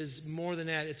is more than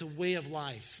that. It's a way of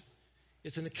life.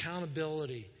 It's an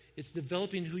accountability. It's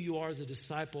developing who you are as a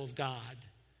disciple of God.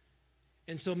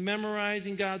 And so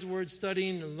memorizing God's word,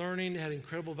 studying and learning had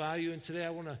incredible value. And today I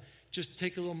want to just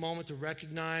take a little moment to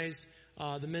recognize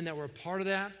the men that were a part of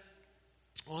that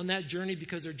on that journey,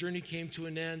 because their journey came to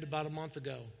an end about a month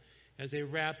ago as they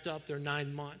wrapped up their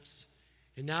 9 months.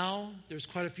 And now there's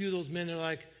quite a few of those men that are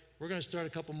like, We're going to start a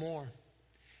couple more.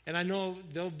 And I know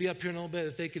they'll be up here in a little bit.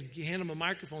 If they could hand them a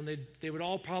microphone, they would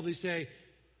all probably say,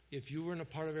 if you weren't a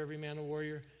part of Every Man a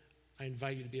Warrior, I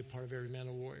invite you to be a part of Every Man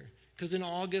a Warrior. Because in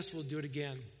August, we'll do it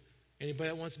again. Anybody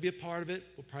that wants to be a part of it,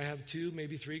 we'll probably have 2,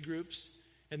 maybe 3 groups.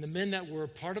 And the men that were a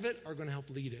part of it are going to help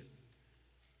lead it.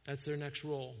 That's their next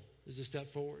role, is to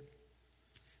step forward.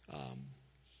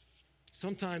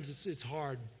 Sometimes it's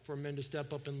hard for men to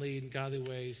step up and lead in godly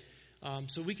ways.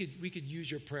 So we could use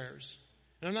your prayers.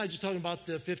 And I'm not just talking about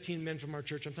the 15 men from our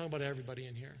church. I'm talking about everybody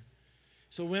in here.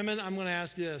 So women, I'm going to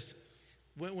ask this.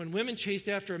 When women chase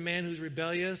after a man who's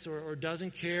rebellious or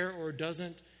doesn't care or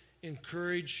doesn't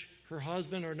encourage her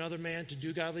husband or another man to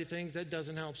do godly things, that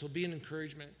doesn't help. So be an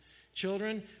encouragement.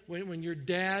 Children, when your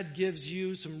dad gives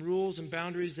you some rules and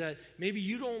boundaries that maybe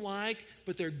you don't like,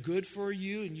 but they're good for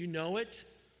you and you know it,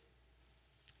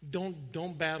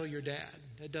 don't battle your dad.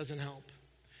 That doesn't help.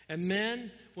 And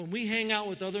men, when we hang out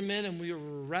with other men and we are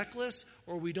reckless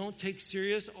or we don't take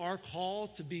serious our call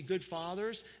to be good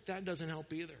fathers, that doesn't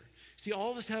help either. See,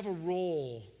 all of us have a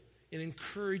role in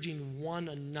encouraging one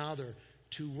another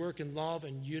to work in love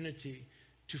and unity,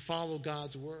 to follow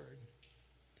God's word.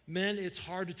 Men, it's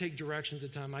hard to take directions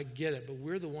at times. I get it, but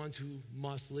we're the ones who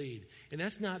must lead. And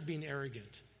that's not being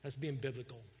arrogant. That's being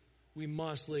biblical. We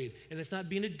must lead. And it's not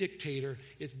being a dictator.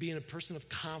 It's being a person of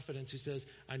confidence who says,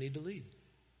 I need to lead.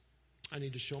 I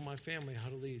need to show my family how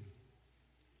to lead.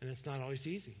 And it's not always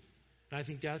easy. And I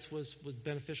think that's was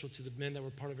beneficial to the men that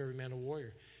were part of Every Man a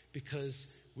Warrior, because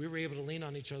we were able to lean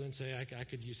on each other and say, I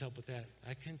could use help with that.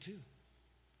 I can too.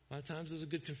 A lot of times there's a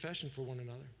good confession for one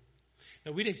another.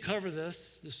 Now, we didn't cover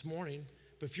this morning,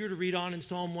 but if you were to read on in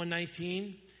Psalm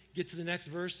 119, get to the next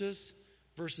verses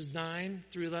 9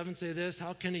 through 11 say this: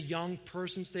 how can a young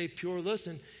person stay pure?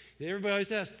 Listen, everybody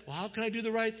always asks, well, how can I do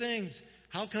the right things?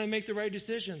 How can I make the right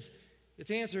decisions? It's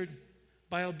answered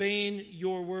by obeying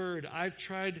your word. I've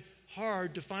tried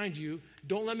hard to find you.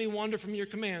 Don't let me wander from your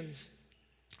commands.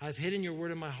 I've hidden your word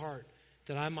in my heart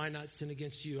that I might not sin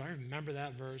against you. I remember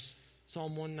that verse.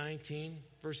 Psalm 119,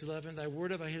 verse 11. Thy word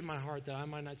have I hid in my heart that I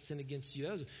might not sin against you.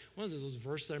 That was one of those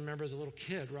verses I remember as a little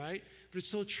kid, right? But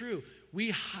it's so true. We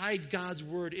hide God's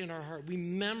word in our heart. We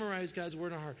memorize God's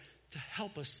word in our heart to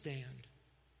help us stand.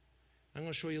 I'm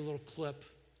going to show you a little clip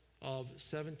of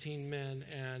 17 men,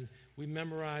 and we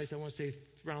memorized, I want to say,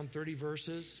 around 30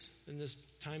 verses in this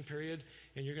time period,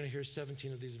 and you're going to hear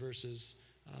 17 of these verses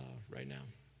right now.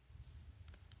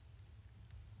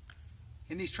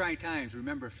 In these trying times,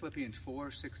 remember Philippians 4,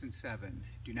 6, and 7.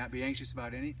 Do not be anxious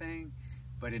about anything,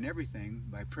 but in everything,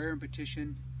 by prayer and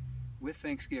petition, with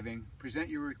thanksgiving, present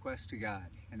your requests to God.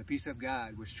 And the peace of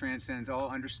God, which transcends all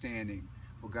understanding,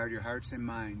 will guard your hearts and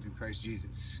minds in Christ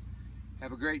Jesus.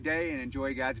 Have a great day and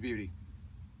enjoy God's beauty.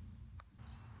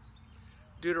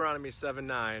 Deuteronomy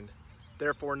 7:9.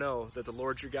 Therefore know that the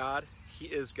Lord your God, He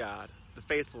is God, the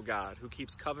faithful God, who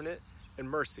keeps covenant and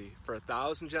mercy for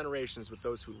 1,000 generations with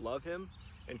those who love Him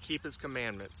and keep His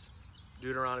commandments.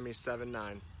 Deuteronomy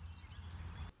 7:9.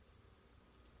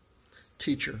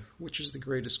 Teacher, which is the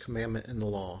greatest commandment in the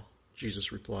law?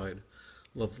 Jesus replied,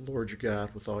 love the Lord your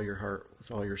God with all your heart, with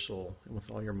all your soul, and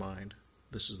with all your mind.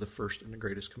 This is the first and the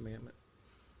greatest commandment.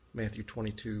 Matthew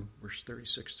 22, verse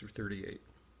 36 through 38.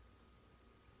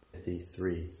 Timothy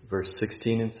 3, verse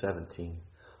 16 and 17.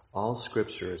 All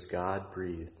Scripture is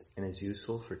God-breathed and is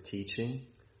useful for teaching,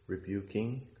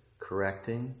 rebuking,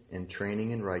 correcting, and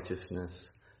training in righteousness,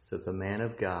 so that the man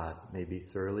of God may be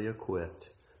thoroughly equipped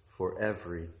for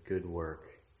every good work.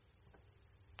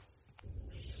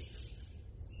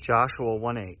 Joshua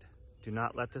 1:8. Do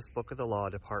not let this book of the law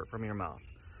depart from your mouth.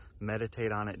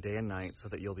 Meditate on it day and night so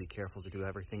that you'll be careful to do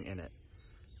everything in it.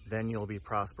 Then you'll be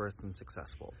prosperous and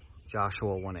successful.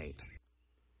 Joshua 1:8.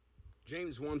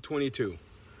 James 1:22.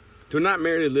 Do not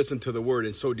merely listen to the word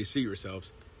and so deceive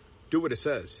yourselves. Do what it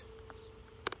says.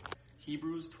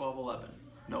 Hebrews 12:11.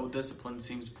 No discipline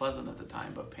seems pleasant at the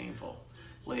time, but painful.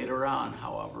 Later on,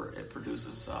 however, it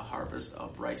produces a harvest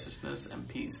of righteousness and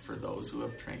peace for those who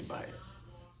have trained by it.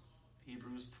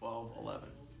 Hebrews 12:11.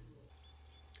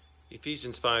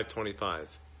 Ephesians 5:25.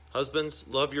 Husbands,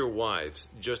 love your wives,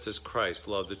 just as Christ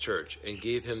loved the church and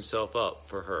gave himself up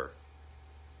for her.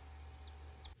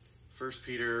 1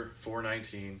 Peter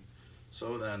 4:19.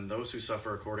 So then, those who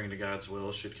suffer according to God's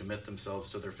will should commit themselves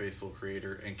to their faithful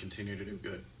Creator and continue to do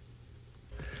good.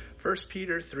 1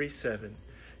 Peter 3:7.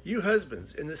 You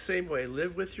husbands, in the same way,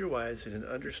 live with your wives in an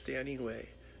understanding way,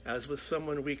 as with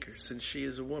someone weaker, since she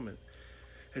is a woman,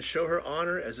 and show her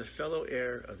honor as a fellow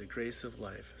heir of the grace of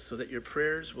life, so that your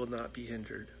prayers will not be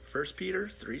hindered. 1 Peter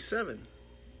 3:7.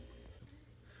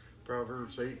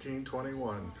 Proverbs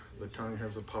 18:21. The tongue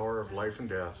has the power of life and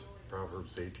death.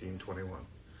 Proverbs 18:21.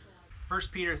 1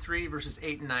 Peter 3, verses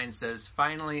 8 and 9 says,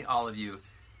 "Finally, all of you,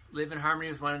 live in harmony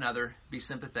with one another, be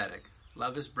sympathetic,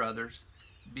 love as brothers,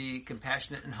 be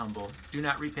compassionate and humble. Do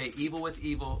not repay evil with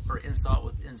evil or insult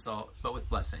with insult, but with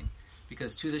blessing,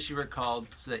 because to this you are called,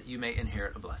 so that you may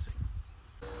inherit a blessing."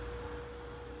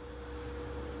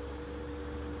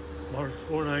 Mark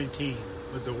 4:19,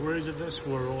 "But the worries of this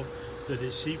world, the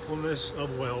deceitfulness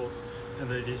of wealth, and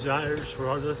the desires for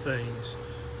other things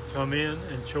come in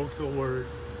and choke the word,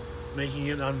 making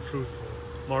it unfruitful."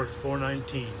 Mark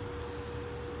 4:19.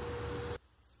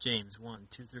 James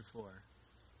 1:2-4.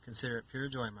 "Consider it pure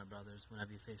joy, my brothers,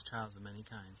 whenever you face trials of many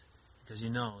kinds, because you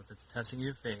know that the testing of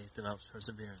your faith develops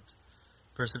perseverance.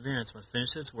 Perseverance must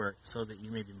finish its work, so that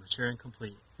you may be mature and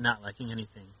complete, not lacking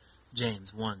anything."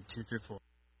 James 1:2-4.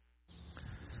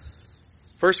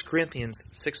 1 Corinthians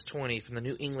 6:20 from the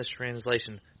New English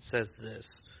Translation says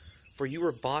this, "For you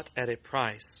were bought at a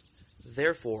price,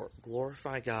 therefore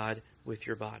glorify God with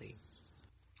your body."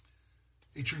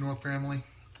 Hey, True North family,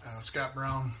 Scott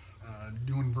Brown,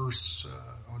 doing verse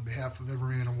on behalf of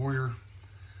every man and warrior.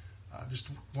 Just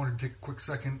wanted to take a quick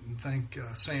second and thank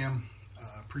Sam.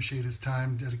 Appreciate his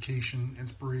time, dedication,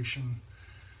 inspiration,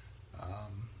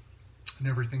 and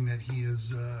everything that he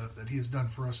has done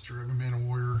for us through every man and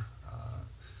warrior,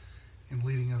 in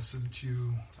leading us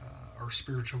into our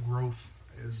spiritual growth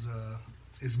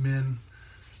as men,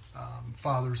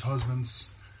 fathers, husbands.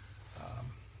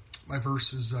 My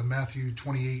verse is Matthew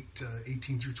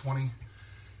 28:18-20.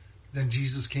 "Then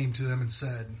Jesus came to them and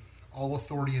said, 'All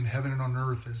authority in heaven and on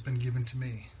earth has been given to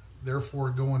me.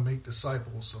 Therefore go and make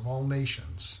disciples of all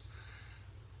nations,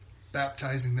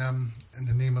 baptizing them in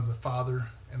the name of the Father,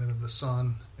 and of the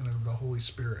Son, and of the Holy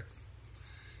Spirit,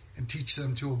 and teach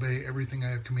them to obey everything I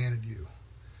have commanded you.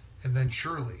 And then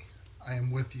surely I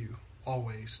am with you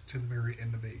always to the very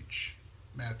end of age.'"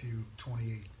 Matthew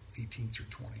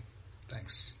 28:18-20.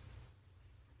 Thanks.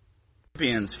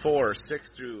 Philippians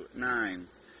 4:6-9.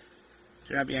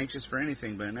 "Do not be anxious for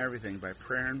anything, but in everything, by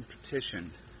prayer and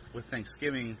petition, with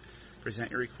thanksgiving, present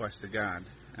your requests to God,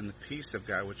 and the peace of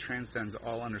God, which transcends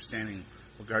all understanding,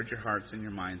 will guard your hearts and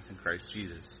your minds in Christ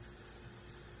Jesus.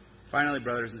 Finally,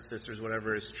 brothers and sisters,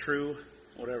 whatever is true,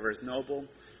 whatever is noble,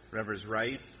 whatever is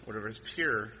right, whatever is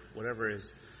pure, whatever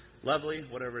is lovely,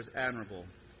 whatever is admirable,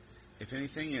 if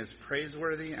anything is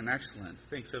praiseworthy and excellent,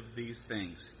 think of these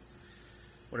things.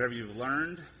 Whatever you've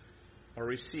learned or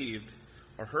received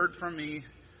or heard from me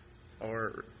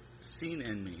or seen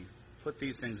in me, put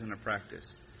these things into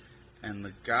practice, and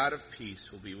the God of peace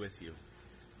will be with you."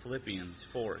 Philippians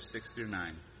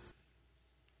 4:6-9.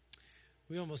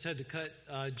 We almost had to cut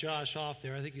Josh off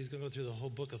there. I think he's going to go through the whole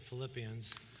book of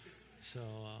Philippians.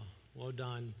 So, well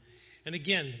done. And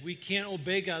again, we can't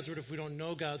obey God's word if we don't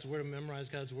know God's word and memorize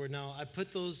God's word. Now, I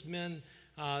put those men,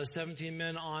 17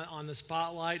 men, on the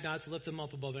spotlight, not to lift them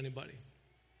up above anybody,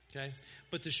 okay?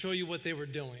 But to show you what they were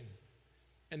doing.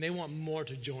 And they want more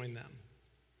to join them.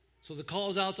 So the call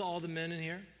is out to all the men in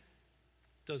here.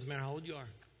 Doesn't matter how old you are.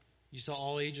 You saw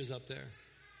all ages up there.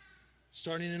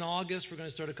 Starting in August, we're going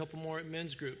to start a couple more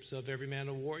men's groups of Every Man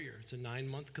a Warrior. It's a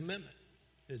 9-month commitment.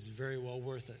 It's very well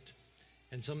worth it.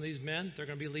 And some of these men, they're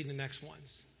going to be leading the next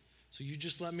ones. So you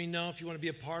just let me know if you want to be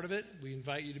a part of it. We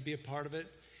invite you to be a part of it.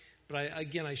 But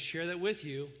I share that with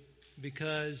you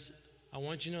because I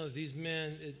want you to know that these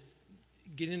men,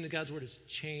 getting into God's word has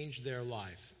changed their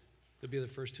life. They'll be the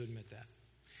first to admit that.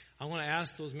 I want to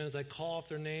ask those men as I call off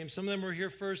their names. Some of them are here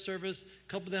first service. A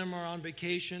couple of them are on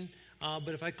vacation.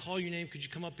 But if I call your name, could you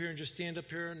come up here and just stand up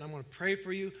here? And I'm going to pray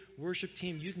for you. Worship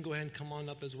team, you can go ahead and come on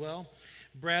up as well.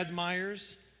 Brad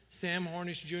Myers, Sam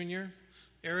Hornish Jr.,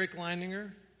 Eric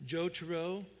Leininger, Joe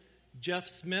Tureau, Jeff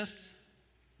Smith,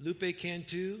 Lupe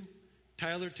Cantu,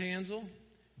 Tyler Tanzel,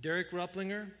 Derek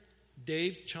Rupplinger,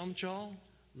 Dave Chumchall,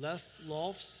 Les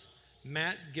Lofts,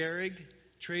 Matt Gehrig,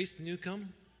 Trace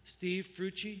Newcomb, Steve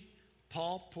Frucci,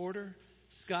 Paul Porter,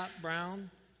 Scott Brown,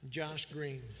 Josh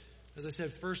Green. As I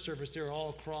said, first service, they're all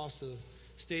across the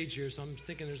stage here, so I'm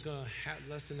thinking there's going to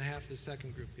less than half the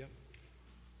second group. Yep.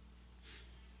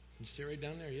 You stay right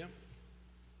down there, yep.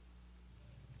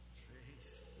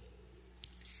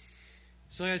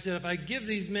 So like I said, if I give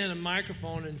these men a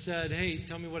microphone and said, hey,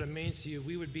 tell me what it means to you,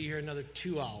 we would be here another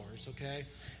 2 hours, okay?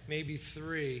 Maybe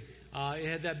 3. It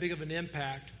had that big of an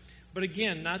impact. But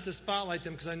again, not to spotlight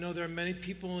them, because I know there are many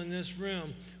people in this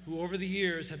room who over the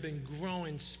years have been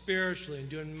growing spiritually and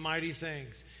doing mighty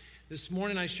things. This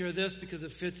morning I share this because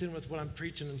it fits in with what I'm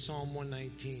preaching in Psalm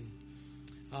 119.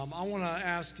 I want to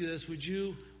ask you this. Would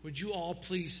you all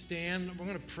please stand? We're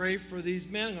going to pray for these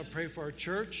men. I'm going to pray for our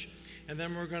church. and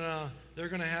then they're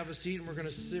gonna have a seat, and we're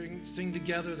gonna sing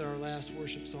together our last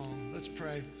worship song. Let's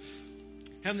pray.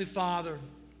 Heavenly Father,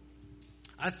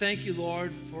 I thank you,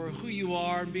 Lord, for who you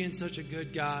are and being such a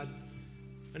good God,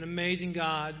 an amazing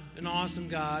God, an awesome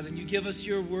God. And you give us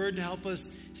your word to help us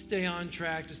stay on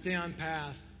track, to stay on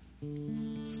path.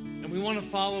 And we want to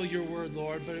follow your word,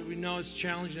 Lord, but we know it's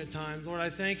challenging at times. Lord, I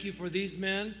thank you for these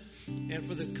men and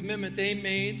for the commitment they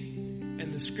made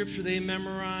and the scripture they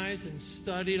memorized and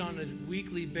studied on a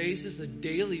weekly basis, a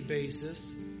daily basis.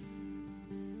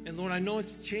 And Lord, I know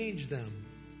it's changed them.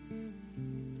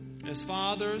 As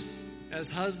fathers, as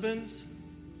husbands,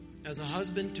 as a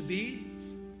husband-to-be,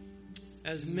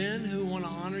 as men who want to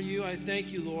honor you, I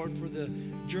thank you, Lord, for the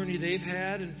journey they've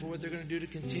had and for what they're going to do to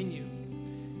continue.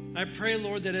 I pray,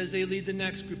 Lord, that as they lead the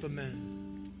next group of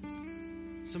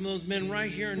men, some of those men right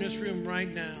here in this room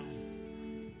right now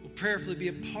will prayerfully be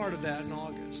a part of that in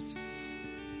August.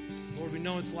 Lord, we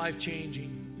know it's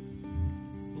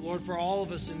life-changing. Lord, for all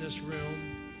of us in this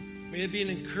room, may it be an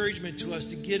encouragement to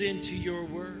us to get into your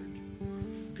word.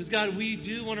 Because, God, we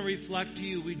do want to reflect to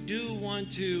you. We do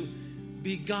want to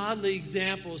be godly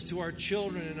examples to our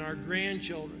children and our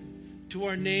grandchildren, to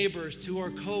our neighbors, to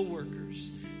our co-workers,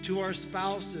 to our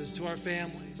spouses, to our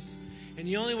families. And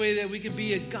the only way that we can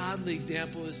be a godly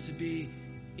example is to be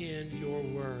in your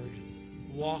word,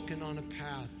 walking on a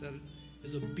path that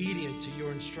is obedient to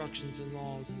your instructions and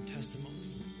laws and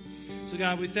testimonies. So,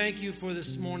 God, we thank you for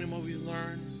this morning, what we've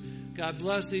learned. God,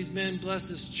 bless these men, bless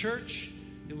this church,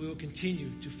 and we will continue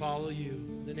to follow you.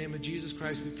 In the name of Jesus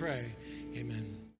Christ we pray. Amen.